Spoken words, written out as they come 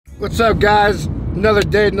What's up, guys? Another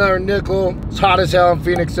day, another nickel. It's hot as hell in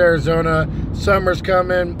Phoenix, Arizona. Summer's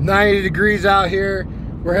coming. 90 degrees out here.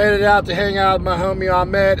 We're headed out to hang out with my homie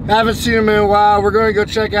Ahmed. Haven't seen him in a while. We're going to go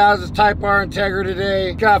check out his Type R Integra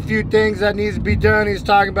today. Got a few things that needs to be done. He's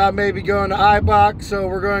talking about maybe going to iBox, so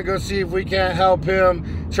we're going to go see if we can't help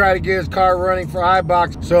him try to get his car running for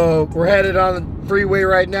iBox. So we're headed on the freeway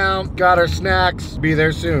right now. Got our snacks. Be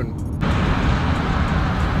there soon.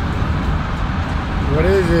 What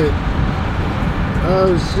is it?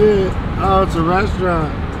 Oh shit. Oh, it's a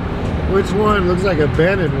restaurant. Which one? Looks like an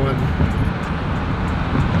abandoned one.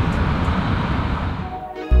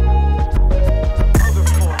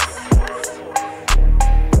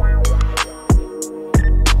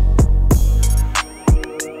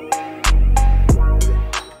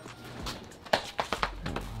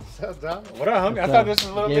 What up, homie? I thought this was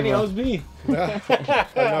a little mini OSB.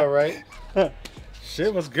 I know, right?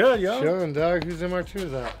 Shit was good, yo. Chillin', dog. Who's MR2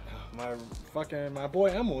 is that? My boy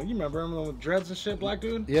Emil. You remember him with dreads and shit, black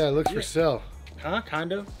dude? Yeah, it looks for sale. Huh?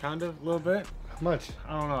 Kind of, a little bit. How much?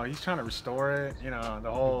 I don't know. He's trying to restore it. You know, the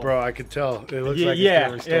whole. Bro, I could tell. It looks like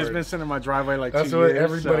it's been sitting in my driveway like That's 2 what years,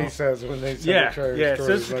 everybody says when they say they try to restore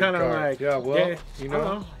so it's kind of like, yeah, well, you know. I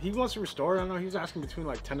don't know. He wants to restore it. I don't know. He was asking between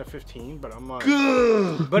like 10 to 15, but I'm like,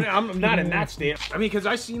 good. But I'm not in that state. I mean, because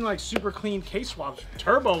I seen like super clean case swaps,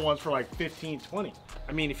 turbo ones for like 15, 20.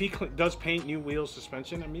 I mean, if he does paint, new wheels,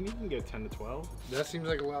 suspension, I mean, you can get 10 to 12. That seems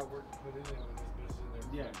like a lot of work to put in there when he's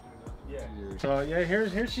missing there. Yeah. So yeah,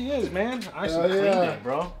 here she is, man. I should clean it,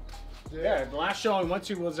 bro. Yeah, the last show I went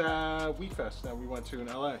to was Wheat Fest that we went to in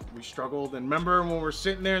LA. We struggled, and remember when we were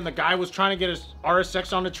sitting there and the guy was trying to get his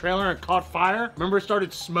RSX on the trailer and caught fire? Remember it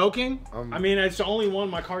started smoking? I mean, it's the only one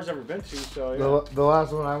my car's ever been to, so yeah. The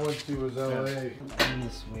last one I went to was LA.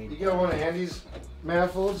 You got one of Andy's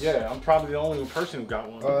manifolds? Yeah, I'm probably the only person who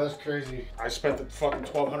got one. Oh, that's crazy. I spent the fucking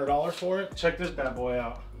 $1,200 for it. Check this bad boy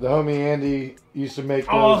out. The homie Andy used to make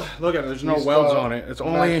those. Oh, look at it. There's no welds on it. It's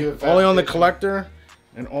only on the collector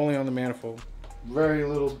and only on the manifold. Very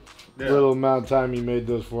little amount of time he made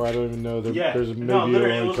those for. I don't even know. There's maybe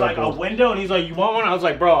literally it was like a window, and he's like, "You want one?" I was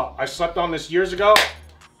like, "Bro, I slept on this years ago.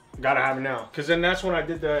 Gotta have it now." Because then that's when I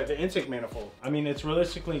did the intake manifold. I mean, it's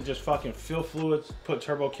realistically just fucking fill fluids, put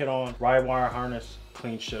turbo kit on, ride wire harness,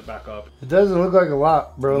 clean shit back up. It doesn't look like a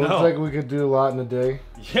lot, bro. It looks like we could do a lot in a day.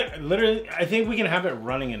 Yeah, literally, I think we can have it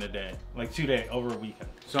running in a day, like 2 days, over a weekend.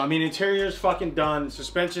 So, I mean, interior's fucking done,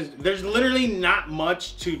 suspensions, there's literally not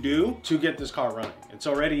much to do to get this car running. It's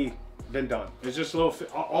already been done. It's just a little,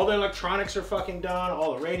 all the electronics are fucking done,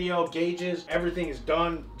 all the radio, gauges, everything is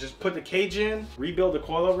done. Just put the cage in, rebuild the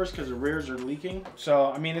coilovers because the rears are leaking.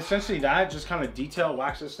 So, I mean, essentially that, just kind of detail,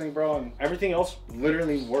 wax this thing, bro, and everything else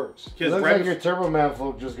literally works. It looks like your turbo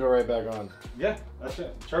manifold just go right back on. Yeah, that's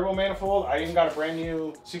it. Turbo manifold, I even got a brand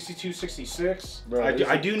new 6266. Bro,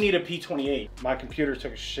 I do need a P28. My computer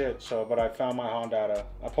took a shit, but I found my Honda,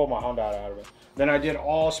 I pulled my Honda out of it. Then I did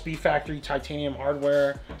all Speed Factory titanium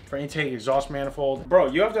hardware for intake exhaust manifold. Bro,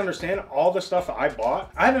 you have to understand all the stuff that I bought.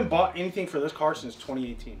 I haven't bought anything for this car since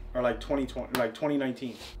 2018 or like 2020, like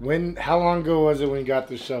 2019. How long ago was it when you got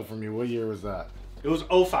this shell from you? What year was that? It was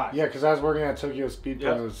 05. Yeah, because I was working at Tokyo Speed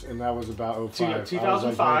Pros, and that was about 05.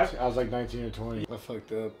 2005. I was like 19 or 20. I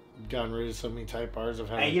fucked up. Gotten rid of so many Type Rs.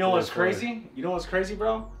 Hey, you know what's crazy? You know what's crazy,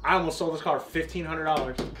 bro? I almost sold this car for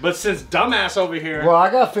 $1,500. But since dumbass over here... Well,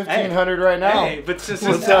 I got $1,500 right now. Hey, but since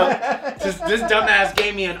this dumbass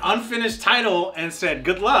gave me an unfinished title and said,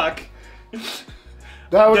 good luck...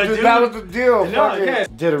 That was the deal. No,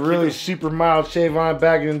 did a really super mild shave on it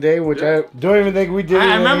back in the day, which I don't even think we did.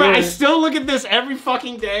 I remember, I still look at this every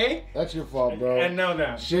fucking day. That's your fault, bro. And know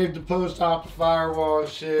that. Shaved the post off the firewall and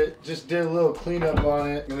shit. Just did a little cleanup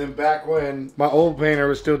on it. And then back when my old painter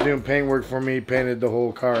was still doing paint work for me, painted the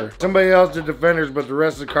whole car. Somebody else did the fenders, but the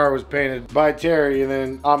rest of the car was painted by Terry. And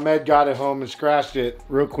then Ahmed got it home and scratched it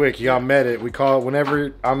real quick. He Ahmed it. We call it,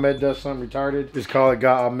 whenever Ahmed does something retarded, just call it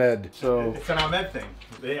got Ahmed. So it's an Ahmed thing.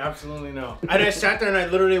 They absolutely know. And I sat there and I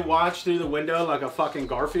literally watched through the window like a fucking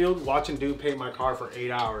Garfield, watching dude paint my car for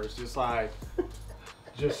 8 hours. Just like...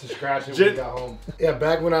 Just to scratch it when we got home. Yeah,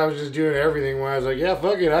 back when I was just doing everything, when I was like, yeah,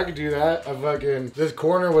 fuck it, I could do that. This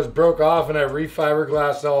corner was broke off and I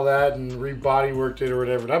re-fiberglassed all that and re-bodyworked it or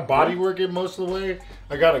whatever. Did I bodywork it most of the way?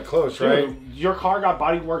 I got it close, right? Dude, your car got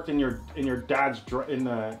bodyworked in your dad's in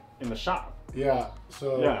the shop. Yeah,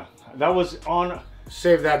 so... Yeah, that was on...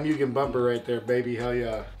 Save that Mugen bumper right there, baby. Hell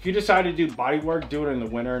yeah. If you decide to do body work, do it in the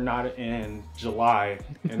winter, not in July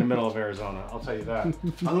in the middle of Arizona. I'll tell you that.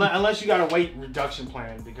 Unless you got a weight reduction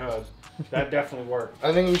plan, because that definitely worked.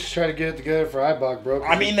 I think we should try to get it together for iBox, bro.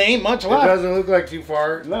 I mean, they ain't much It left. doesn't look like too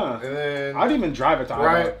far. No. And then I'd even drive it to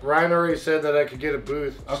iBox. Ryan already said that I could get a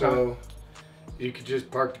booth, Okay. so you could just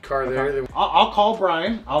park the car there. I'll call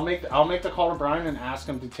Brian. I'll make the call to Brian and ask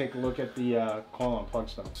him to take a look at the coil and plug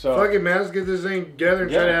stuff. So fuck it, man. Let's get this thing together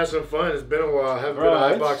and try to have some fun. It's been a while. I haven't been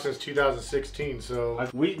to iBox since 2016, so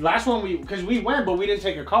last one because we went, but we didn't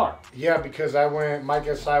take a car. Yeah, because I went. Mike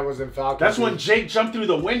SI was in Falcon. That's when Jake jumped through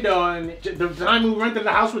the window, and the time we rented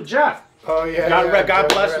the house with Jeff. Oh yeah. God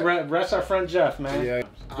bless rest our friend Jeff, man. Yeah.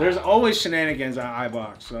 There's always shenanigans on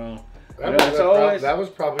iBox, so. That was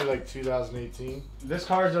probably like 2018. This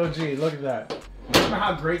car's OG. Look at that. Remember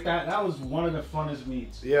how great that was one of the funnest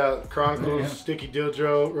meets. Yeah, Chronicles Sticky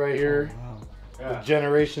Diljo right here. Oh, wow. Yeah. The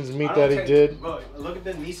Generations meet that he did. Look at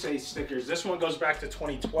the Nisei stickers. This one goes back to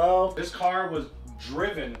 2012. This car was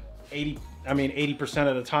driven 80%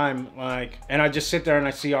 of the time, like, and I just sit there and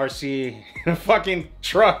I see RC in a fucking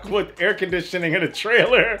truck with air conditioning in a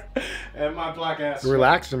trailer and my black ass.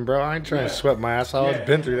 Relaxing, bro. I ain't trying to sweat my ass off. I've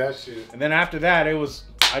been through that shit. And then after that,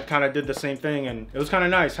 I kind of did the same thing, and it was kind of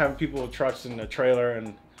nice having people with trucks in the trailer,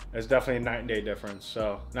 and it's definitely a night and day difference.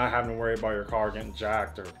 So not having to worry about your car getting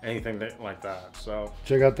jacked or anything like that. So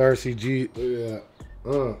check out the RCG. Look at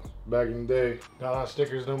that. Back in the day. Not on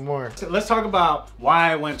stickers no more. So let's talk about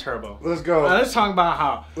why I went turbo. Let's go. Let's talk about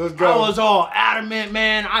how I was all adamant,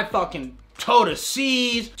 man. I fucking towed a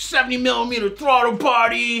C's, 70mm throttle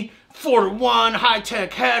body, 4-to-1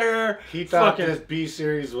 high-tech header. He thought this B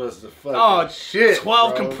series was the fucking shit,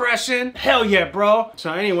 12 compression. Hell yeah, bro.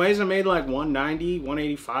 So anyways, I made like 190,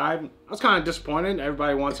 185. I was kind of disappointed.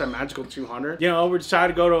 Everybody wants that magical 200. You know, we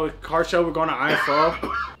decided to go to a car show. We're going to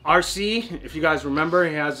IFO. RC, if you guys remember,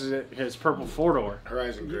 he has his purple 4-door.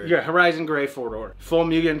 Horizon Gray. Yeah, Horizon Gray 4-door. Full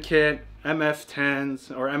Mugen kit.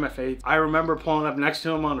 MF10s or MF8s. I remember pulling up next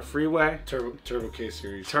to him on the freeway. Turbo K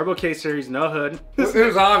series. Turbo K series, no hood. It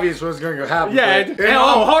was obvious what's going to happen. Yeah.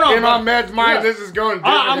 Hold on. In my man's mind, this is going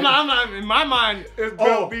different. I'm not. In my mind, it's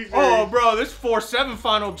bro, this 4.7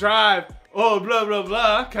 final drive. Oh, blah, blah,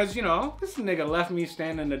 blah. Because, you know, this nigga left me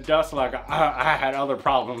standing in the dust like I had other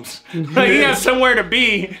problems. Like, he had somewhere to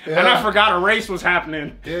be, and I forgot a race was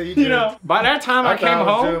happening. Yeah, you did. You know, by that time I came home.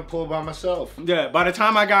 I was doing pull by myself. Yeah, by the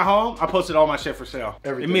time I got home, I posted all my shit for sale.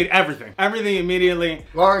 Everything. Everything immediately.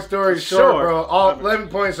 Long story short, bro. Let me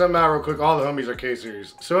point something out real quick. All the homies are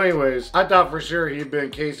K-Series. So anyways, I thought for sure he'd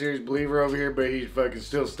been K-Series believer over here, but he fucking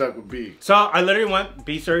still stuck with B. So I literally went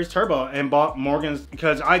B-Series Turbo and bought Morgan's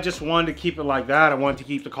because I just wanted to keep it like that. I wanted to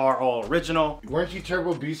keep the car all original. Weren't you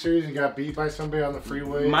Turbo B series and got beat by somebody on the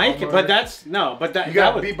freeway? Mike, but that's you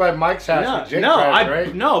got beat by Mike's house.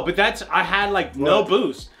 No, but I had like no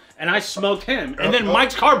boost. And I smoked him. And then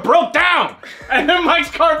Mike's car broke down. I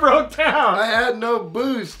had no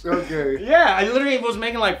boost. Okay. Yeah, I literally was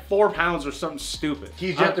making like 4 pounds or something stupid.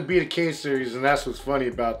 He's yet to beat a K-Series, and that's what's funny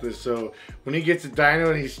about this. So when he gets a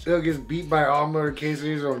dyno and he still gets beat by all motor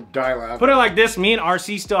K-Series, on die laughing. Put it like this, me and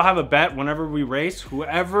RC still have a bet whenever we race.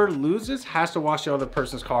 Whoever loses has to wash the other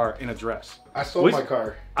person's car in a dress. I sold my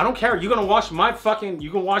car. I don't care. You're gonna wash my fucking.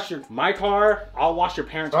 You can wash my car. I'll wash your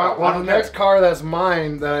parents' car. Well, the next car that's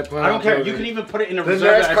mine that I plan on don't care. building, You can even put it in a the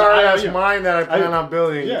reserve. next car that's mine that I plan on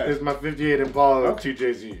building is my 58 Impala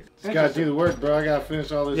 2JZ. Just gotta do the work, bro. I gotta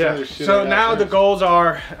finish all this other shit. So now the goals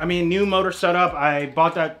are, new motor setup. I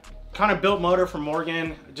bought that kind of built motor from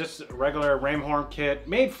Morgan, just a regular ram horn kit.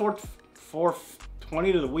 Made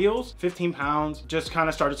 420 to the wheels, 15 pounds. Just kind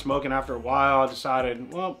of started smoking after a while.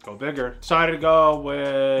 Decided, well, go bigger. Decided to go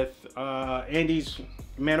with Andy's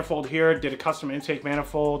manifold here. Did a custom intake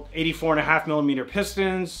manifold, 84.5mm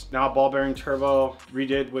pistons. Now ball bearing turbo.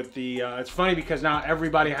 Redid with the, it's funny because now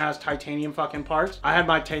everybody has titanium fucking parts. I had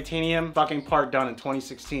my titanium fucking part done in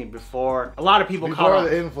 2016 before a lot of people caught on.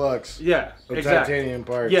 Before the influx. Yeah, exactly. Titanium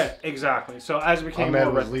parts. Yeah, exactly. So as it became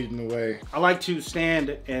more was leading the way. I like to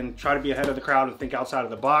stand and try to be ahead of the crowd and think outside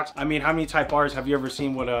of the box. I mean, how many Type Rs have you ever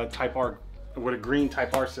seen with a Type R, with a green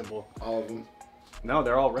Type R symbol? All of them. No,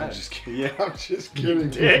 they're all red. I'm just kidding. Yeah, I'm just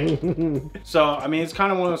kidding. So, I mean, it's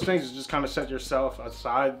kind of one of those things. You just kind of set yourself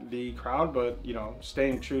aside the crowd, but, you know,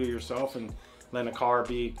 staying true to yourself and letting a car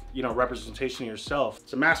be, you know, representation of yourself.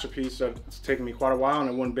 It's a masterpiece that it's taken me quite a while, and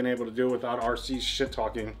I wouldn't have been able to do without RC's shit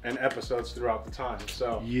talking and episodes throughout the time.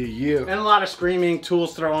 So yeah. And a lot of screaming,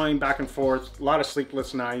 tools throwing back and forth, a lot of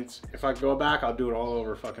sleepless nights. If I go back, I'll do it all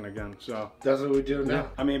over fucking again. So that's what we do now. yeah.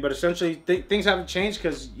 I mean, but essentially things haven't changed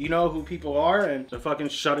because you know who people are, and to fucking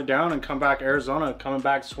shut it down and come back Arizona, coming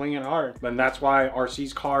back swinging hard. And that's why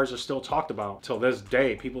RC's cars are still talked about till this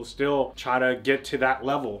day. People still try to get to that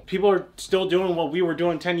level. People are still doing what we were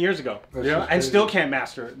doing 10 years ago, and still can't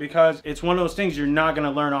master it, because it's one of those things you're not going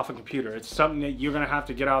to learn off a computer. It's something that you're going to have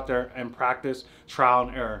to get out there and practice, trial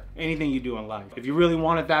and error. Anything you do in life. If you really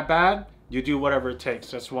want it that bad, you do whatever it takes.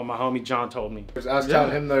 That's what my homie John told me. I was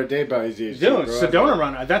telling him the other day about his EHG. Dude, Sedona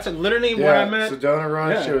run. That's literally where I met. Sedona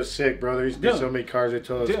run, shit was sick, bro. There used to be so many cars. They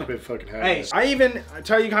told us to quit fucking having it. I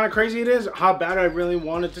tell you how crazy it is, how bad I really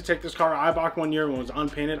wanted to take this car. I bought one year when it was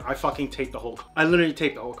unpainted. I fucking taped the whole car. I literally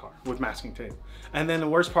taped the whole car with masking tape. And then the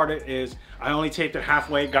worst part of it is, I only taped it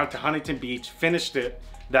halfway, got to Huntington Beach, finished it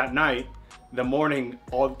that night. The morning,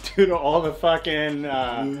 due to all the fucking...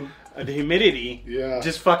 the humidity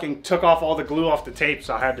just fucking took off all the glue off the tape,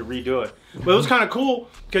 so I had to redo it. But it was kind of cool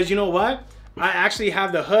because you know what? I actually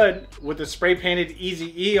have the hood with the spray painted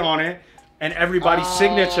Easy E on it and everybody's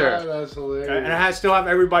signature. That's hilarious. And I still have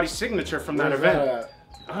everybody's signature from that event.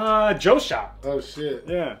 Joe's shop. Oh shit.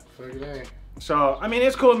 Yeah. Fucking A. So I mean,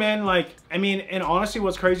 it's cool, man. Like, I mean, and honestly,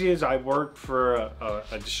 what's crazy is I worked for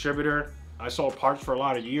a distributor. I sold parts for a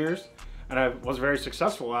lot of years. And I was very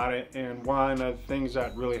successful at it. And one of the things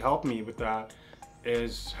that really helped me with that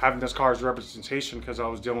is having this car's representation, because I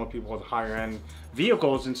was dealing with people with higher end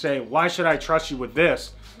vehicles and say, why should I trust you with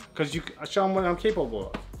this? Because I show them what I'm capable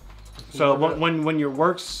of. So when your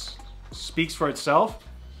work speaks for itself,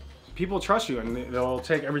 people trust you and they'll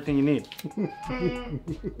take everything you need.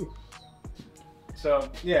 So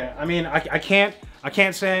yeah, I mean, I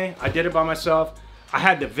can't say I did it by myself. I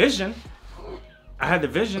had the vision.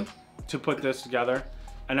 To put this together,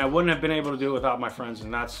 and I wouldn't have been able to do it without my friends,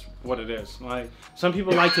 and that's what it is. Like, some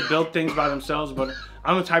people like to build things by themselves, but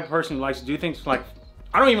I'm the type of person who likes to do things. Like,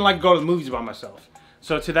 I don't even like to go to the movies by myself.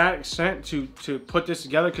 So to that extent, to put this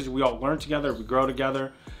together, because we all learn together, we grow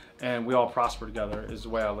together, and we all prosper together, is the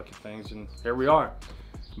way I look at things, and here we are.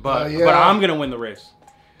 But but I'm gonna win the race.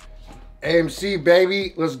 AMC,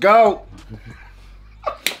 baby, let's go.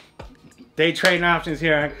 Day trading options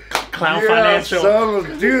here at Clown Financial. Son,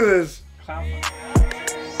 let's do this. Clown.